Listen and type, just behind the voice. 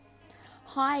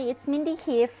Hi, it's Mindy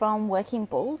here from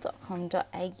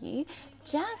workingbull.com.au.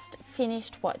 Just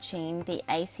finished watching the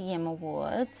ACM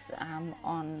Awards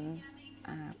on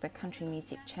the Country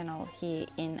Music Channel here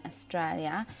in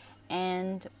Australia,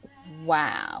 and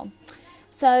wow.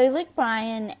 So Luke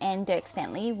Bryan and Dierks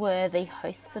Bentley were the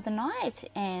hosts for the night,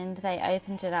 and they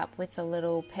opened it up with a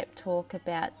little pep talk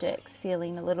about Dierks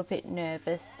feeling a little bit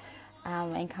nervous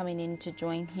and coming in to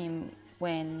join him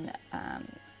when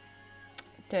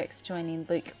Dierks joining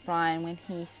Luke Bryan when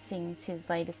he sings his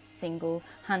latest single,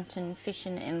 Huntin',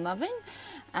 Fishin' and Lovin'.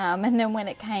 And then when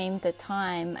it came the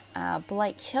time,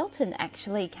 Blake Shelton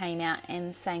actually came out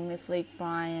and sang with Luke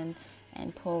Bryan,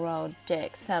 and poor old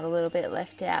Dierks felt a little bit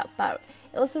left out. But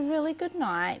it was a really good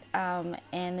night,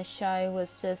 and the show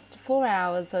was just 4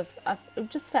 hours of it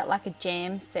just felt like a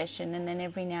jam session, and then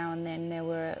every now and then there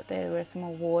were some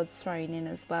awards thrown in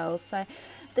as well. So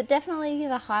definitely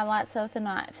the highlights of the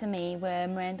night for me were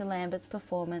Miranda Lambert's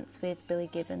performance with Billy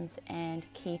Gibbons and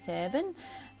Keith Urban.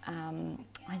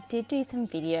 I did do some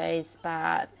videos,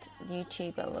 but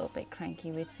YouTube got a little bit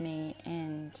cranky with me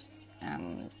and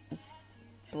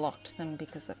blocked them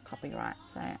because of copyright,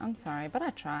 so I'm sorry, but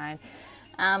I tried.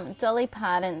 Dolly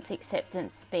Parton's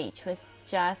acceptance speech was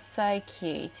just so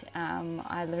cute.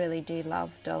 I really do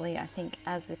love Dolly, I think,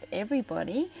 as with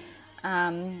everybody,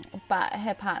 but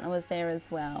her partner was there as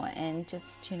well, and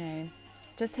just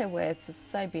her words were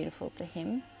so beautiful to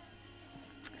him.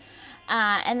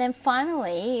 And then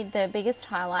finally, the biggest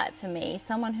highlight for me,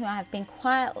 someone who I have been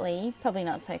quietly, probably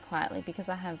not so quietly because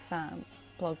I have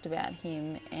blogged about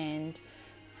him and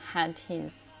had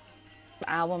his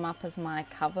album up as my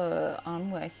cover on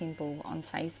Working Bull on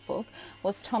Facebook,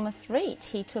 was Thomas Rhett.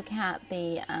 He took out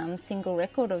the single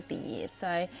record of the year,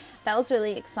 so that was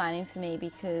really exciting for me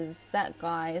because that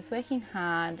guy is working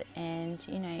hard, and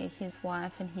his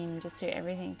wife and him just do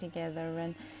everything together,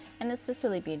 and it's just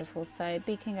really beautiful. So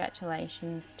big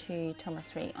congratulations to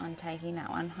Thomas Rhett on taking that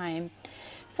one home.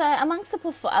 So amongst the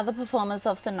other performers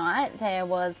of the night, there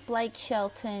was Blake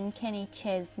Shelton, Kenny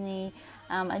Chesney,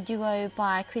 a duo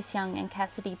by Chris Young and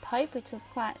Cassidy Pope, which was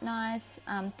quite nice.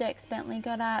 Dierks Bentley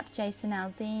got up, Jason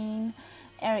Aldean,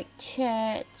 Eric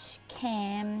Church,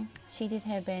 Cam. She did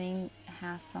her Burning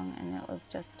House song, and it was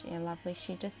just lovely.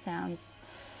 She just sounds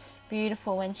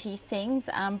beautiful when she sings.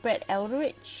 Brett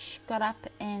Eldridge got up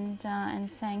and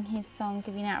sang his song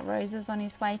Giving Out Roses on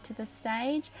his way to the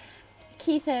stage.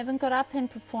 Keith Urban got up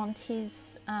and performed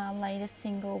his latest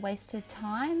single, Wasted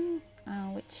Time,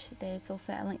 which there's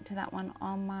also a link to that one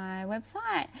on my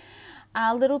website.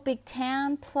 Little Big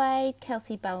Town played,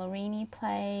 Kelsey Ballerini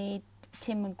played,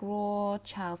 Tim McGraw,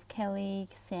 Charles Kelly,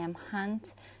 Sam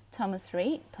Hunt. Thomas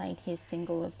Rhett played his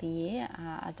single of the year,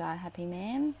 A Die Happy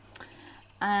Man.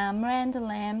 Miranda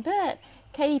Lambert,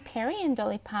 Katy Perry and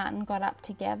Dolly Parton got up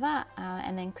together,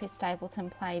 and then Chris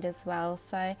Stapleton played as well.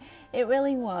 So it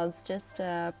really was just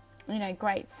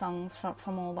great songs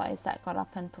from all those that got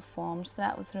up and performed. So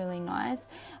that was really nice.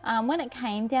 When it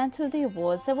came down to the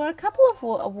awards, there were a couple of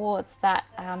awards that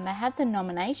they had the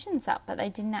nominations up, but they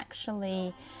didn't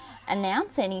actually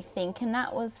announce anything, and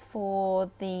that was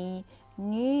for the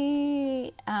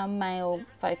new male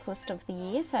vocalist of the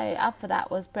year. So up for that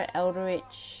was Brett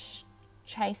Eldridge,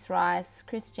 Chase Rice,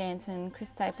 Chris Jansen, Chris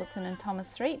Stapleton and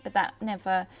Thomas Rhett, but that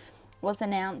never was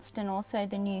announced. And also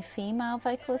the new female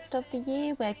vocalist of the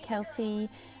year, where Kelsey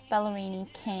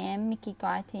Ballerini, Cam, Mickey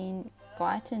Guyton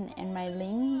and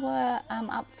Raylene were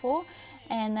up for.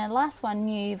 And the last one,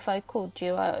 new vocal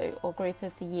duo or group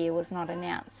of the year, was not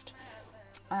announced.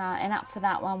 And up for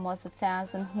that one was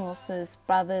 1,000 Horses,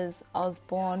 Brothers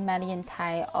Osborne, Maddie and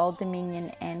Tay, Old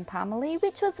Dominion and Parmalee,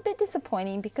 which was a bit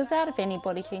disappointing because out of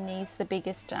anybody who needs the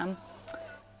biggest, the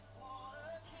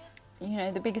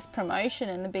biggest promotion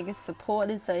and the biggest support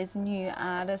is those new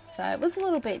artists. So it was a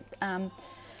little bit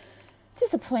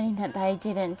disappointing that they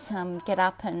didn't get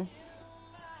up and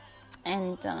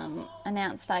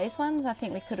announce those ones. I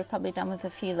think we could have probably done with a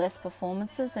few less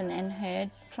performances and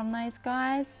heard from those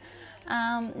guys.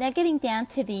 Now getting down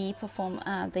to the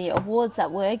awards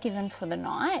that were given for the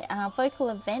night, Vocal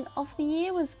Event of the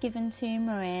Year was given to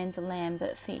Miranda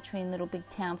Lambert featuring Little Big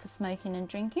Town for Smoking and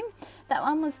Drinking. That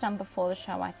one was done before the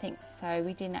show, I think, so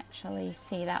we didn't actually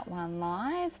see that one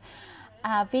live.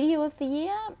 Video of the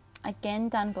Year, again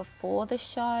done before the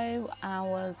show,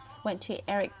 went to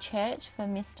Eric Church for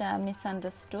Mr.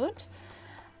 Misunderstood.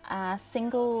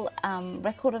 Single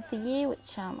record of the year,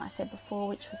 which I said before,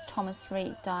 which was Thomas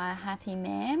Rhett, Die Happy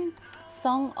Man.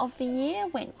 Song of the year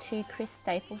went to Chris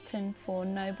Stapleton for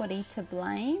Nobody to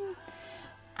Blame.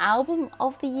 Album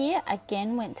of the year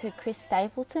again went to Chris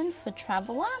Stapleton for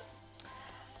Traveller.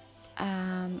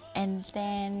 And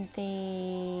then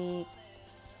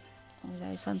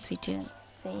those ones we didn't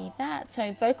see that.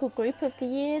 So vocal group of the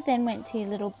year then went to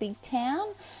Little Big Town.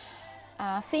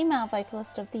 Female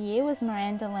vocalist of the year was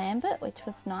Miranda Lambert, which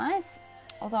was nice.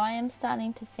 Although I am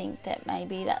starting to think that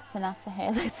maybe that's enough for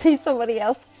her. Let's see somebody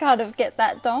else kind of get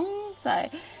that dong.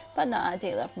 But no, I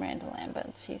do love Miranda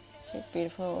Lambert. She's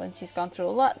beautiful and she's gone through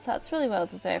a lot, so it's really well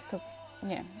deserved because,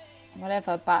 yeah,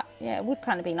 whatever. But yeah, it would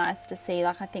kind of be nice to see,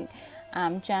 like I think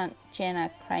Jenna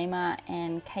Kramer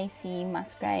and Casey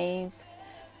Musgraves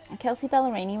and Kelsey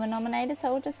Ballerini were nominated,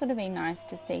 so it just would have been nice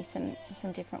to see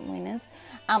some different winners.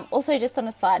 Also, just on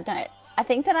a side note, I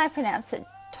think that I pronounced it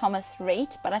Thomas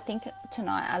Rhett, but I think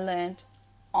tonight I learned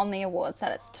on the awards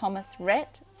that it's Thomas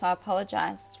Rhett, so I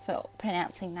apologise for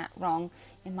pronouncing that wrong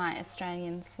in my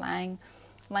Australian slang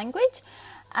language.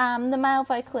 The male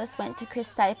vocalist went to Chris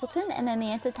Stapleton, and then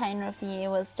the entertainer of the year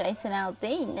was Jason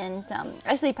Aldean. And I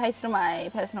actually posted on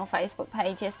my personal Facebook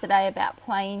page yesterday about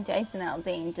playing Jason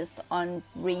Aldean just on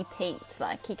repeat.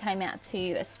 Like, he came out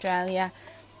to Australia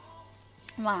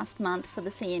last month for the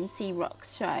CMC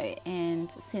Rocks show, and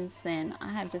since then I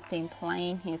have just been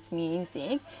playing his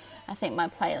music. I think my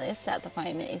playlist at the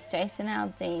moment is Jason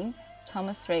Aldean,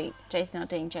 Thomas Rhett, Jason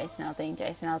Aldean, Jason Aldean,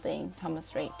 Jason Aldean,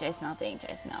 Thomas Rhett, Jason Aldean,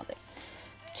 Jason Aldean.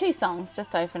 2 songs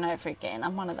just over and over again.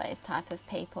 I'm one of those type of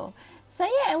people. So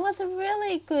yeah, it was a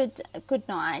really good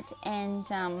night, and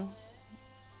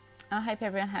I hope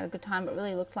everyone had a good time. It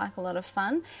really looked like a lot of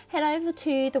fun. Head over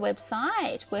to the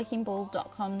website,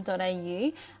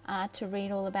 workingbull.com.au, to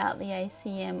read all about the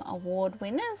ACM award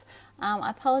winners. I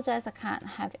apologise I can't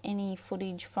have any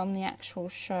footage from the actual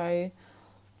show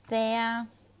there,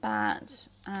 but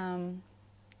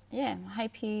yeah, I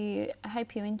hope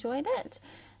you enjoyed it.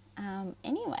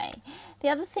 Anyway, the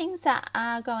other things that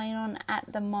are going on at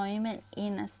the moment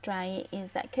in Australia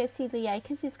is that Kirsty Lee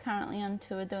Akers is currently on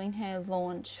tour doing her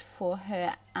launch for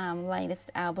her latest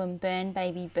album, Burn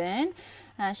Baby Burn.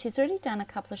 She's already done a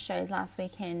couple of shows last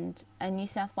weekend in New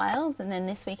South Wales, and then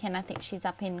this weekend I think she's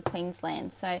up in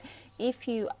Queensland. So if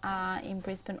you are in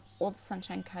Brisbane or the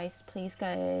Sunshine Coast, please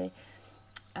go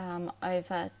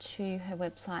over to her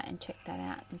website and check that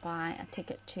out and buy a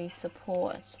ticket to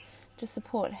support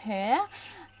her.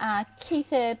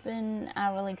 Keith Urban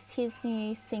released his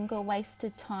new single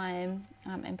Wasted Time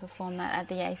and performed that at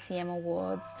the ACM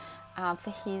Awards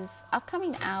for his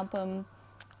upcoming album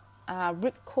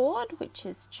Ripcord, which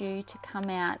is due to come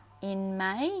out in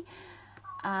May.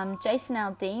 Jason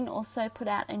Aldean also put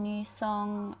out a new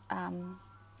song.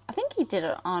 I think he did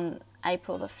it on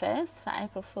April the 1st for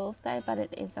April Fool's Day, but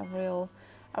it is a real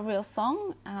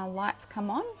song, Lights Come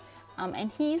On.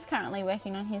 And he's currently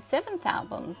working on his 7th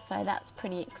album, so that's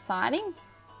pretty exciting.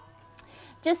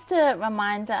 Just a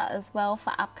reminder as well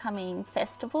for upcoming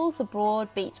festivals, the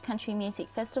Broad Beach Country Music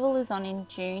Festival is on in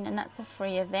June, and that's a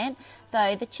free event,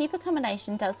 though the cheap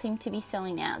accommodation does seem to be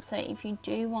selling out. So if you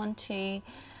do want to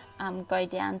go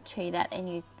down to that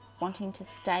and you're wanting to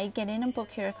stay, get in and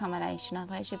book your accommodation,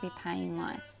 otherwise you'll be paying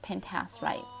like penthouse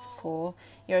rates for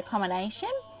your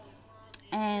accommodation.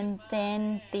 And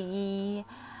then the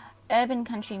Urban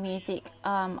Country Music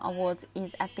Awards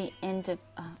is at the end of,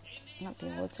 not the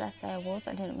awards, did I say awards?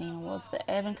 I didn't mean awards. The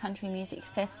Urban Country Music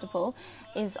Festival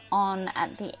is on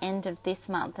at the end of this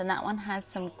month, and that one has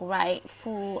some great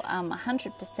full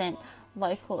 100%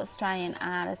 local Australian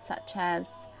artists such as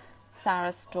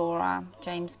Sarah Storer,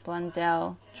 James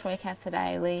Blundell, Troy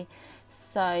Cassar-Daley.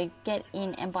 So get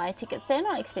in and buy tickets. They're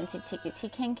not expensive tickets. You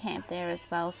can camp there as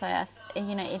well. So,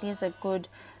 it is a good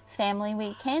family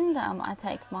weekend. I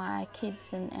take my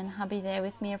kids and hubby there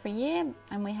with me every year,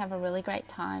 and we have a really great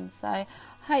time. So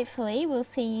hopefully we'll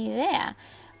see you there.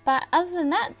 But other than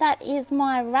that, that is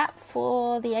my wrap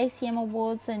for the ACM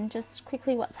Awards and just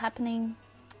quickly what's happening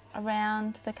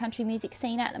around the country music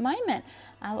scene at the moment.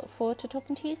 I look forward to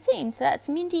talking to you soon. So that's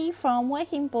Mindy from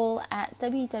Working Bull at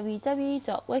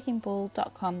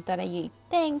www.workingbull.com.au.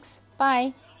 Thanks.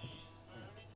 Bye.